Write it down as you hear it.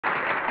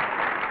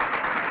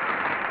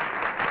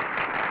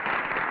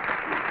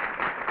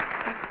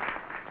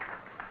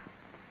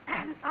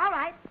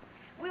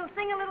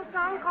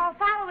called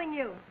Following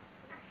You.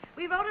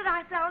 We wrote it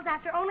ourselves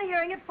after only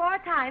hearing it 4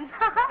 times.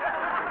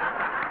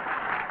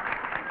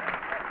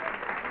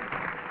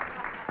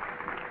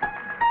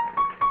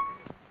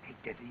 Hey,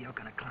 Dizzy, you're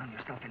gonna clown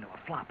yourself into a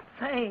flop.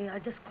 Say, I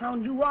just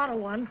clowned you out of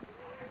one.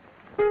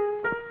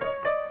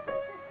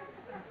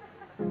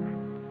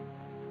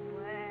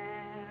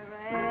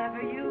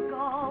 Wherever you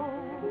go,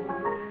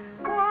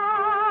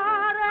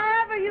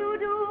 whatever you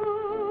do,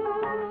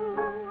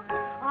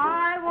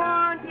 I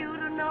want you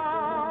to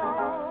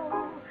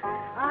know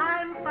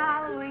I'm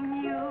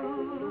following you.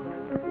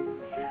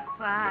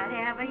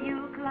 Whatever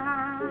you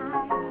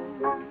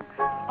climb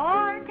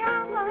or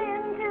tumble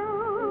into,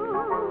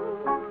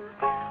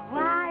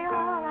 why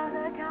all of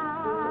the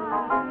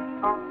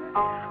time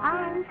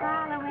I'm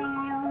following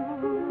you.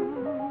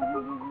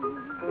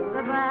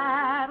 The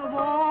battle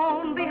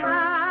won't be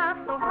half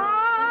so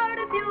hard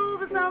if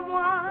you've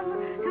someone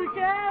to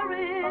share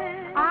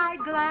it. I'd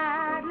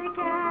gladly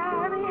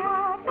carry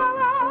half the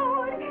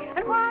load,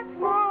 and what's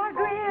more,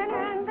 grin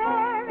and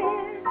bear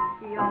it.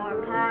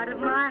 You're part of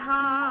my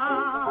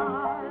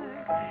heart.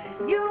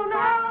 You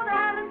know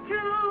that it's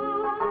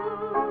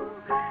true.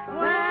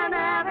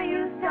 Whenever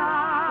you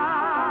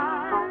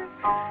start,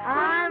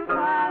 I'm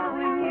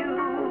following you.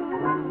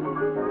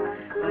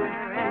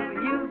 Wherever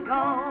you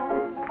go,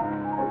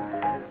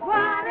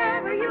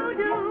 whatever you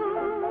do,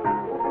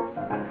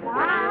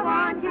 I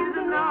want you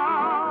to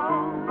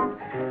know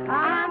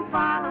I'm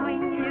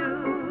following you.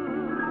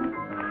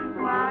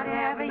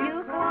 Whatever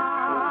you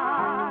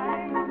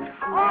climb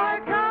or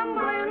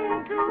tumble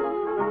into,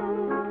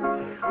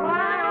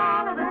 why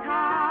all of the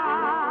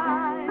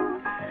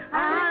time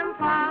I'm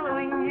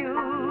following you.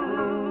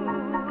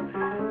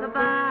 The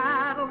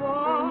battle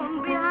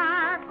won't be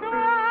half so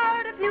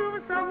hard if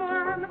you've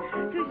someone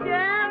to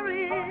share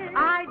it.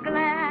 I'd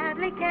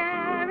gladly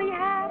carry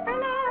half the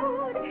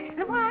load,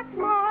 and what's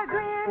more,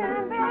 grin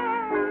and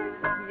bear it.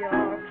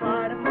 You're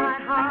part of my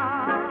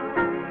heart.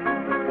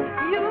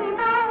 You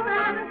know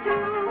that it's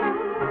true.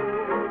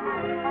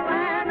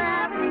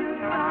 Whenever you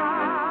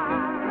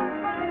start,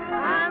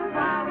 I'm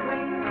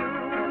following you.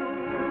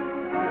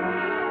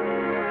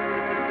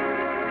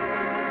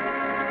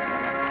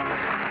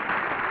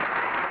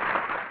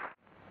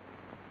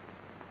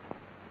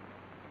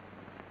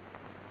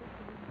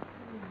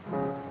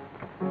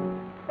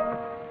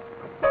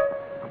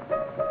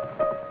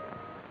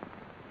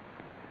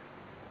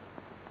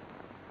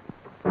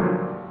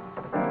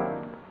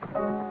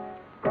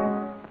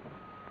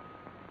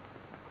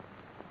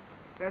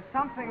 There's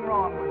something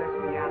wrong with this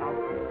piano.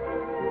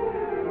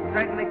 It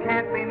certainly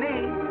can't be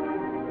me.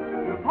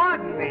 You'll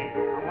pardon me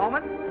a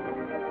moment.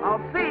 I'll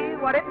see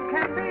what it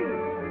can be.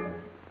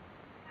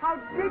 How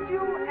did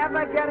you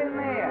ever get in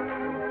there?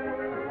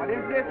 What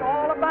is this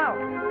all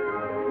about?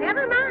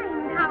 Never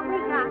mind how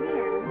we got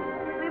in.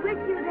 We wish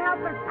you'd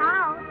help us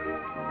out.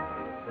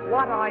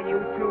 What are you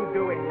two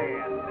doing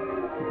there?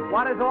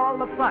 What is all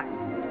the fuss?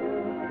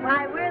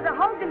 Why, we're the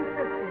Hogan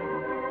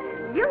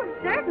sisters. You've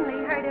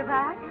certainly heard of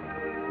us.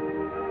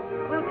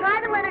 We'll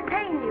try to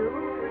entertain you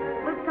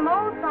with some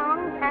old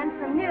songs and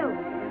some new.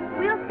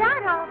 We'll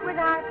start off with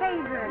our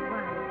favorite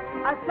one,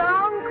 a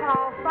song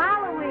called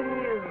Following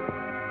You.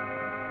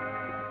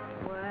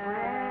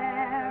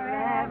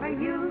 Wherever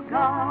you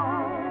go,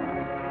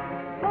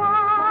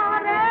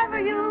 whatever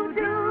you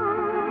do,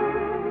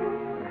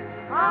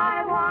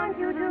 I want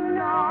you to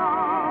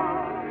know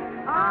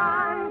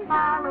I'm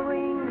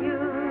following you.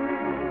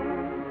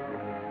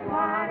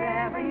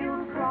 Whatever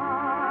you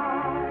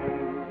climb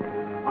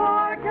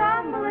or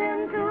tumble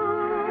into,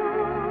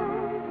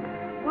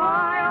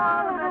 why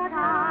all of the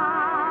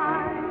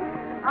time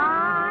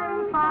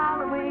I'm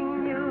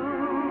following you.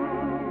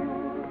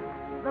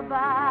 The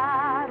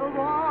battle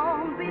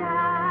won't be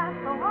half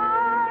so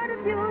hard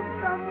if you've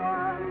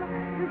someone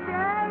to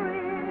share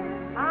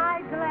it.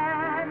 I'd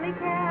gladly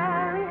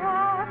carry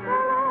half the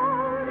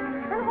load,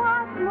 and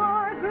what's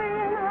more,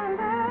 grin and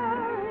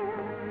bear it.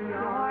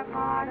 You're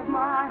part of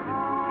my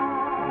heart.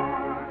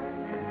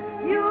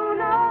 You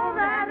know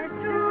that it's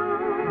true.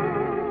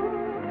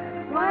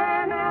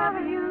 Whenever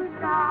you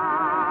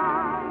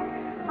start,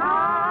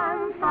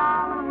 I'm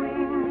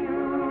following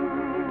you.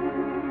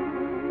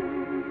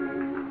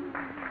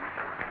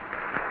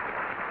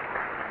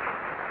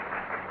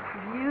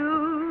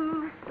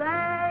 You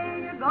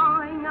say you're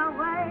going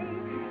away.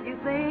 You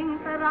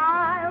think that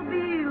I'll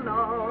be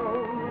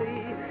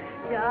lonely,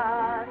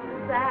 just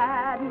as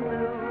sad and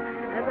blue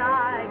as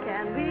I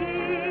can be.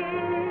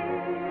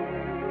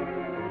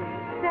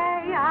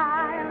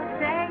 I'll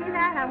say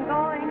that I'm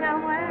going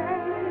away,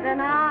 then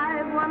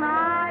I've one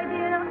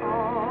idea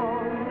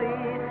only.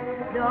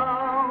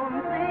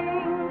 Don't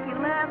think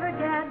you'll ever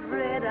get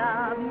rid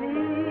of me.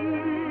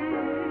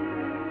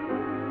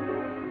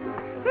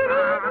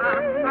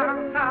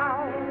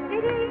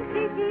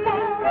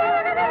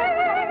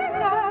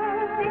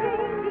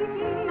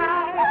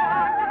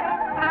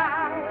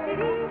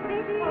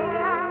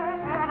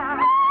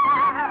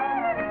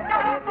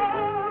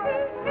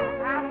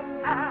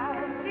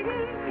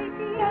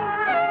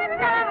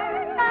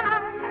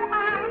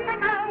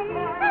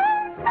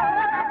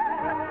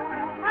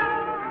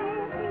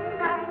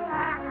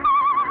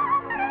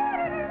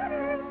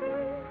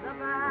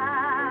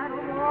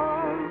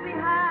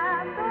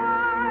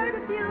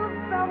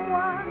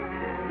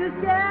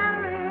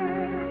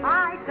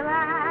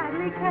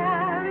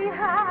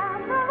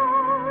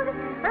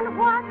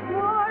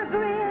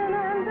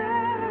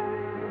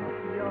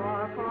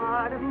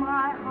 part of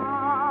my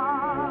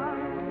heart.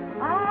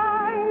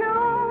 I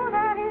know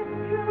that it's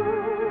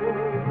true.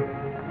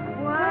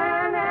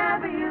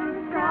 Whenever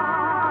you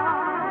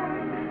start,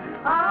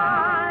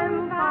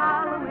 I'm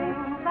following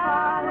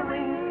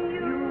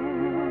you.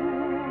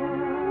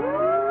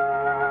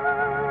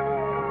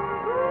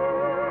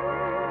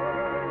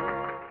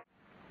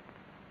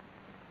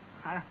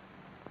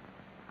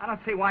 I don't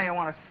see why you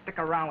want to stick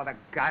around with a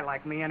guy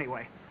like me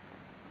anyway.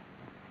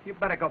 You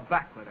better go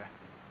back with her.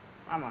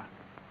 I'm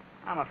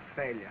a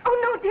failure. Oh,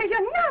 no, dear,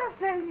 you're not a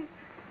failure.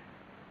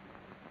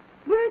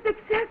 We're a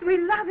success. We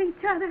love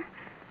each other.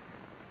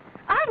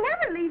 I'll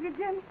never leave you,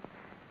 Jimmy.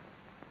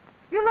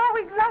 You'll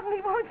always love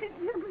me, won't you,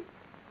 Jimmy?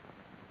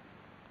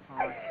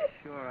 Oh,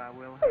 sure I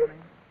will,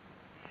 honey.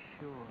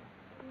 Sure.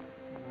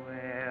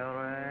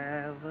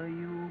 Wherever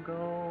you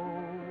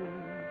go,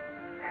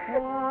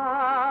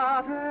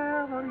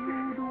 whatever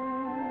you do,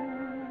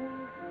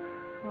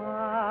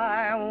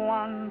 I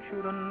want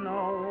you to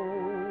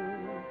know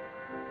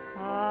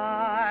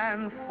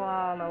I'm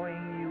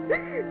following you.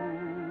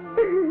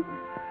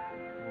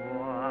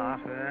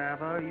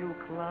 Whatever you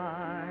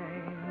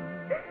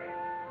climb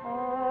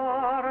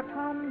or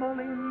tumble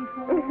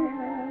into,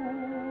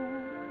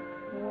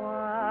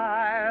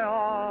 why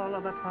all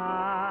of the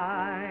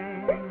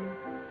time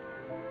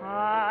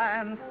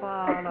I'm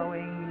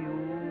following you.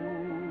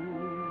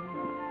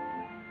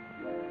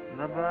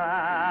 The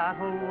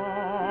battle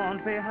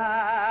won't be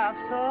half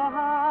so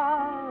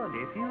hard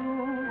if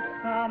you've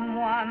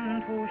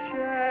someone to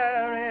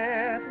share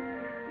it.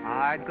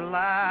 I'd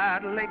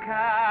gladly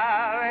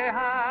carry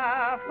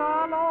half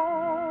the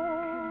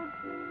load,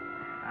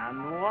 and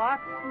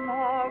what's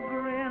more,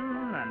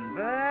 grin and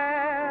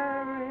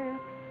bear it.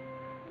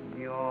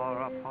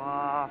 You're a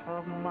part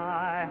of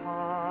my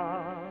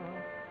heart.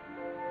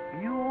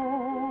 You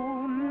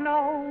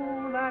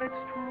know that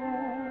it's true.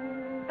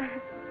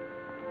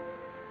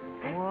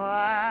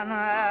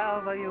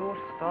 Whenever you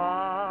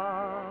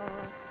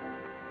start,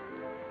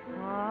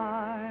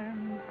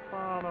 I'm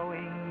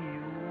following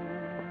you.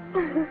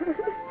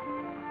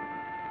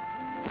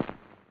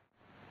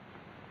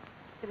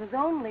 It was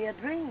only a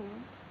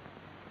dream.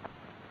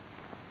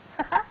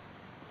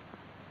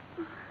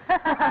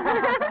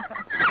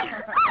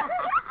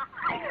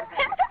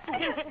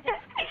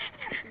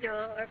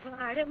 You're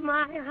part of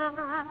my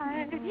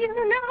heart. You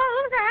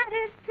know that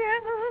is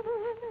true.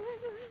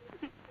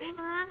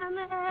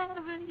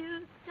 Whenever you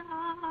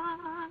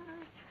start,